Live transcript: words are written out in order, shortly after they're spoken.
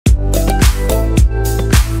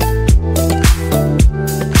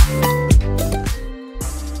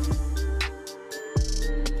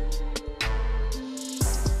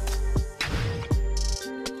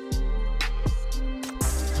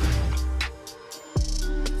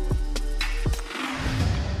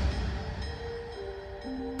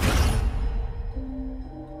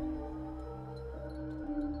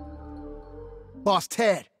Boss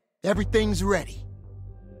Ted, everything's ready.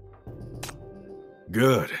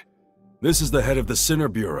 Good. This is the head of the Sinner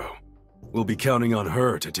Bureau. We'll be counting on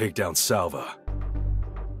her to take down Salva.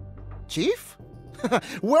 Chief?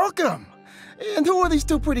 Welcome! And who are these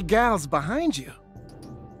two pretty gals behind you?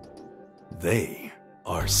 They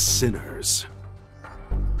are sinners.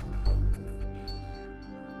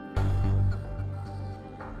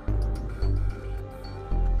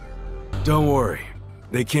 Don't worry.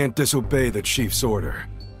 They can't disobey the Chief's order.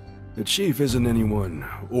 The Chief isn't anyone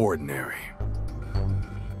ordinary.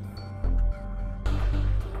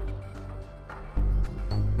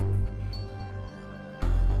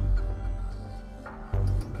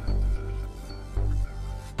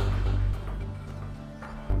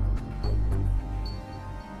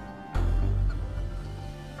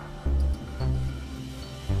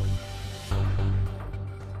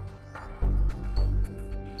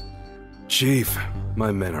 Chief,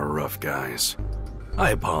 my men are rough guys. I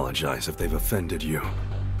apologize if they've offended you.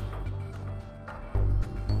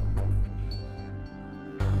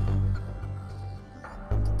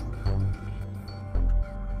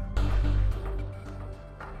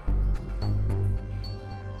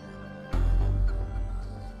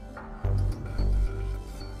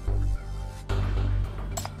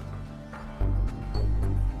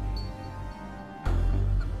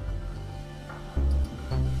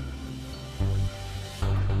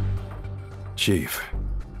 Chief,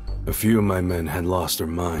 a few of my men had lost their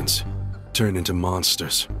minds, turned into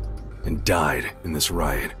monsters, and died in this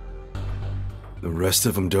riot. The rest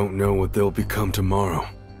of them don't know what they'll become tomorrow.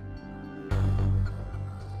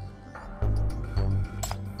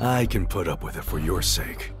 I can put up with it for your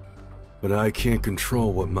sake, but I can't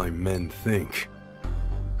control what my men think.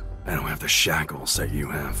 I don't have the shackles that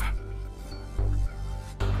you have.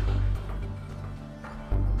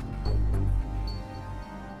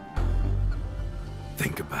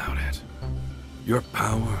 Think about it. Your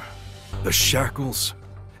power, the shackles,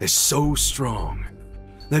 is so strong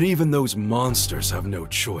that even those monsters have no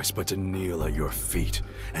choice but to kneel at your feet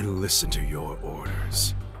and listen to your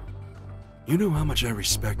orders. You know how much I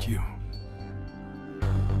respect you.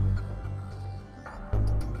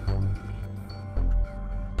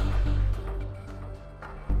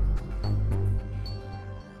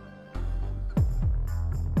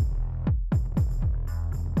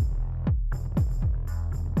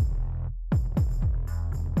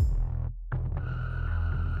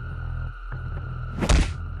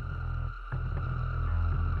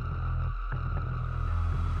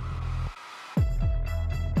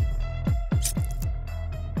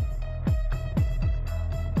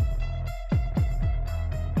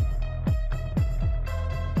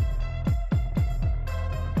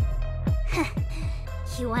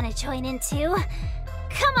 You want to join in too?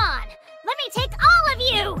 Come on! Let me take all of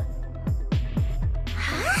you!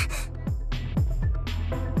 Huh?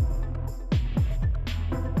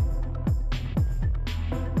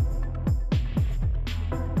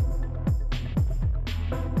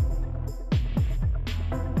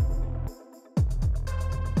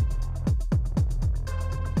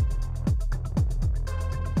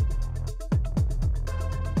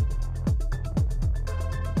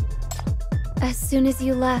 As soon as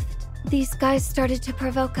you left, these guys started to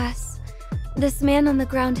provoke us. This man on the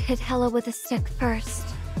ground hit Hella with a stick first.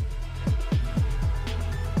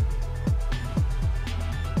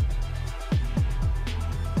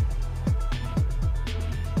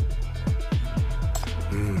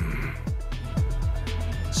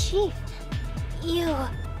 Chief, you...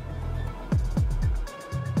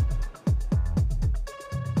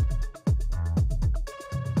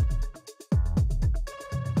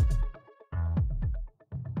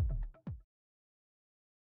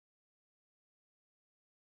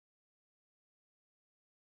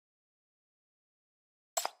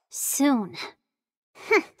 Soon.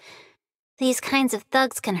 These kinds of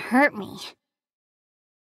thugs can hurt me.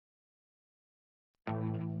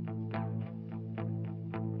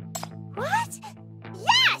 What?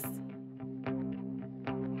 Yes!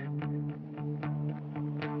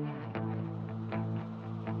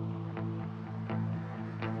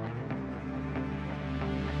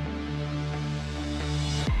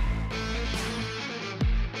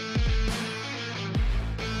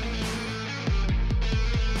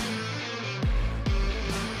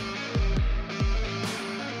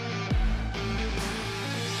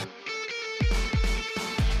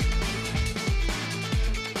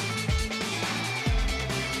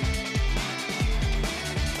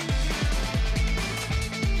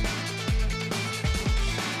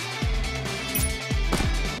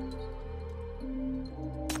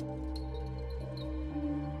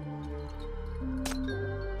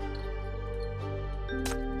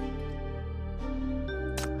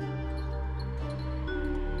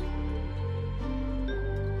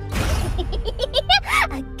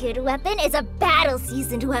 A good weapon is a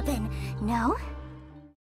battle-seasoned weapon, no?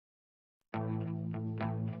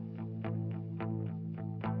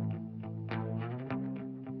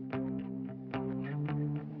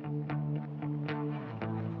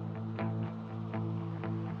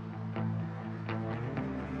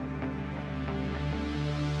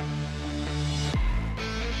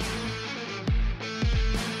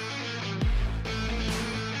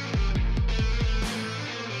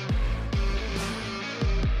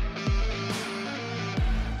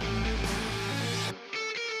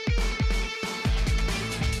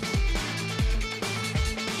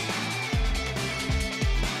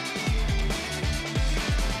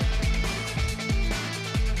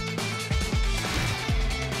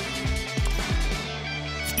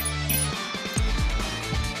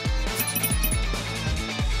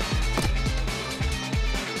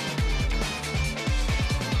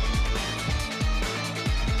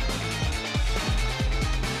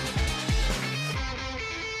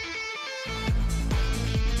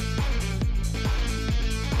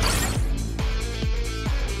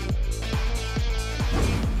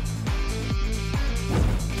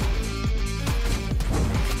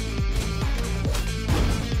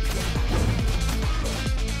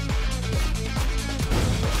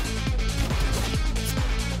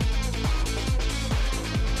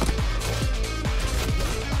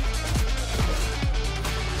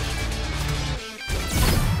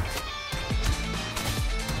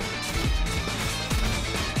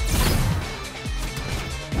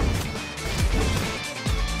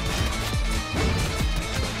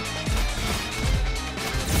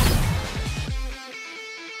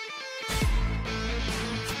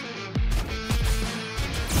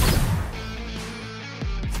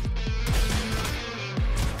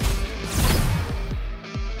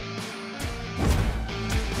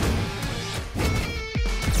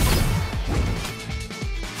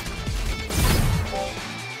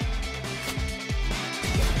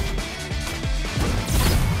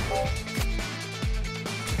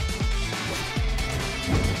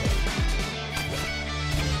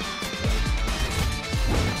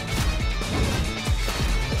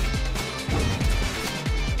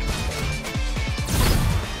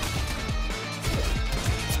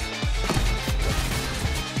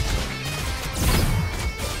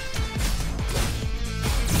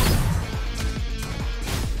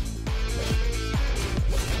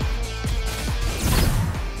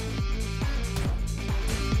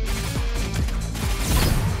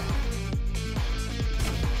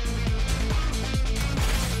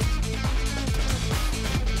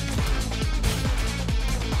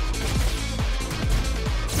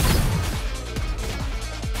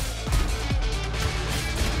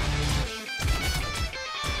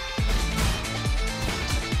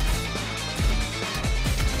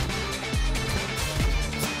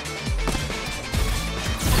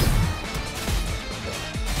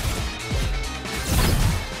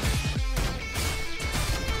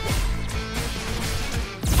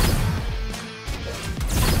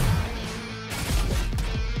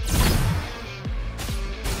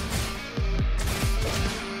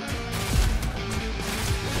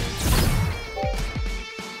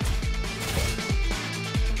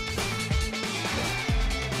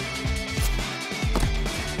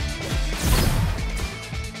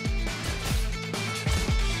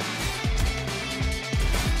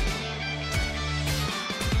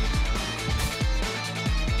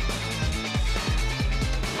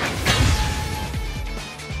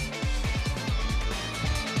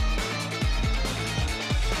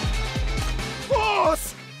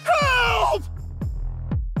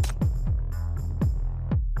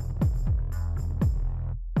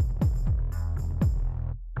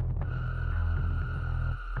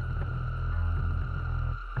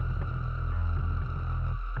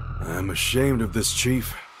 I'm ashamed of this,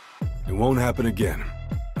 Chief. It won't happen again.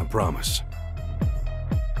 I promise.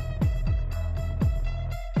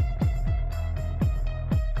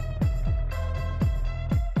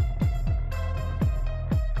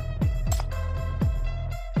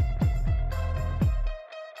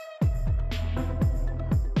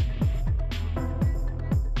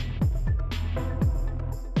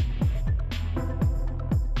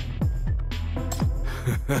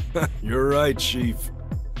 You're right, Chief.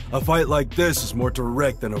 A fight like this is more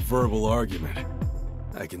direct than a verbal argument.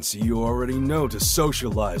 I can see you already know to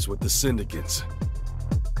socialize with the syndicates.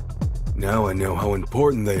 Now I know how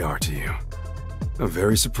important they are to you. I'm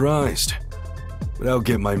very surprised, but I'll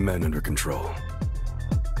get my men under control.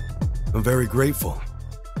 I'm very grateful.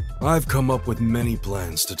 I've come up with many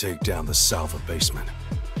plans to take down the Salva basement,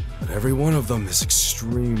 but every one of them is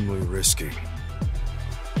extremely risky.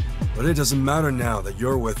 But it doesn't matter now that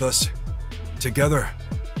you're with us. Together,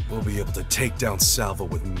 we'll be able to take down Salva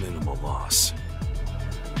with minimal loss.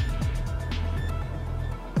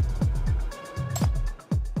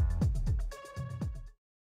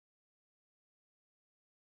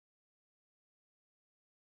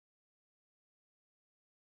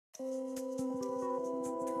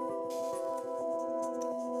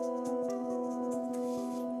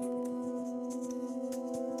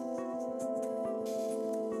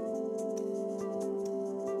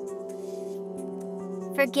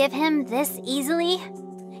 Forgive him this easily?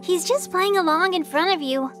 He's just playing along in front of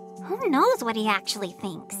you. Who knows what he actually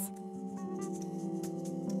thinks?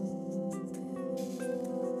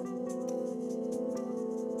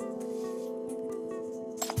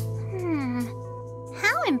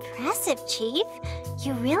 How impressive, Chief.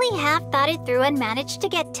 You really have thought it through and managed to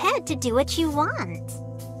get Ted to do what you want.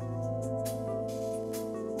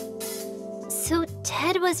 So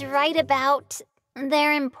Ted was right about...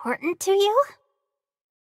 they're important to you?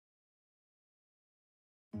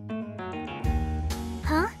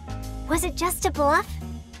 Huh? Was it just a bluff?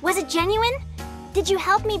 Was it genuine? Did you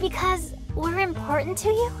help me because we're important to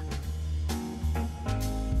you?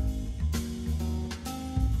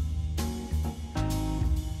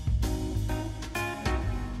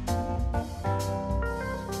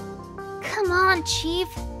 Come on, Chief.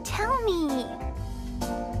 Tell me.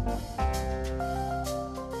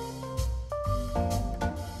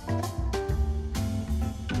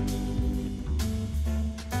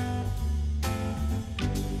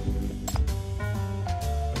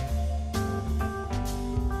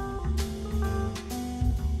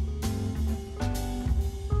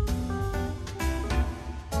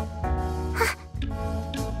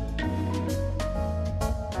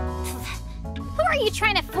 Who are you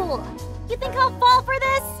trying to fool? You think I'll fall for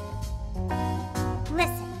this?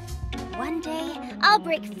 Listen, one day I'll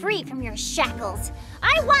break free from your shackles.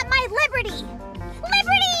 I want my liberty!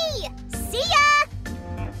 Liberty! See ya!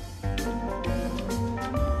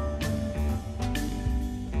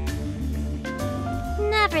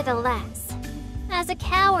 Nevertheless, as a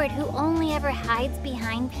coward who only ever hides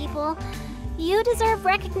behind people, you deserve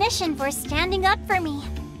recognition for standing up for me.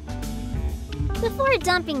 Before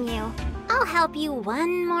dumping you, I'll help you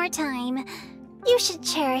one more time. You should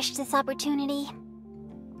cherish this opportunity.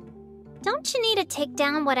 Don't you need to take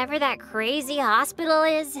down whatever that crazy hospital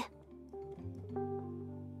is?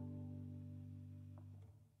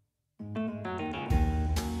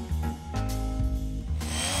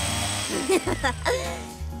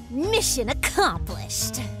 Mission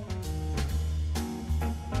accomplished.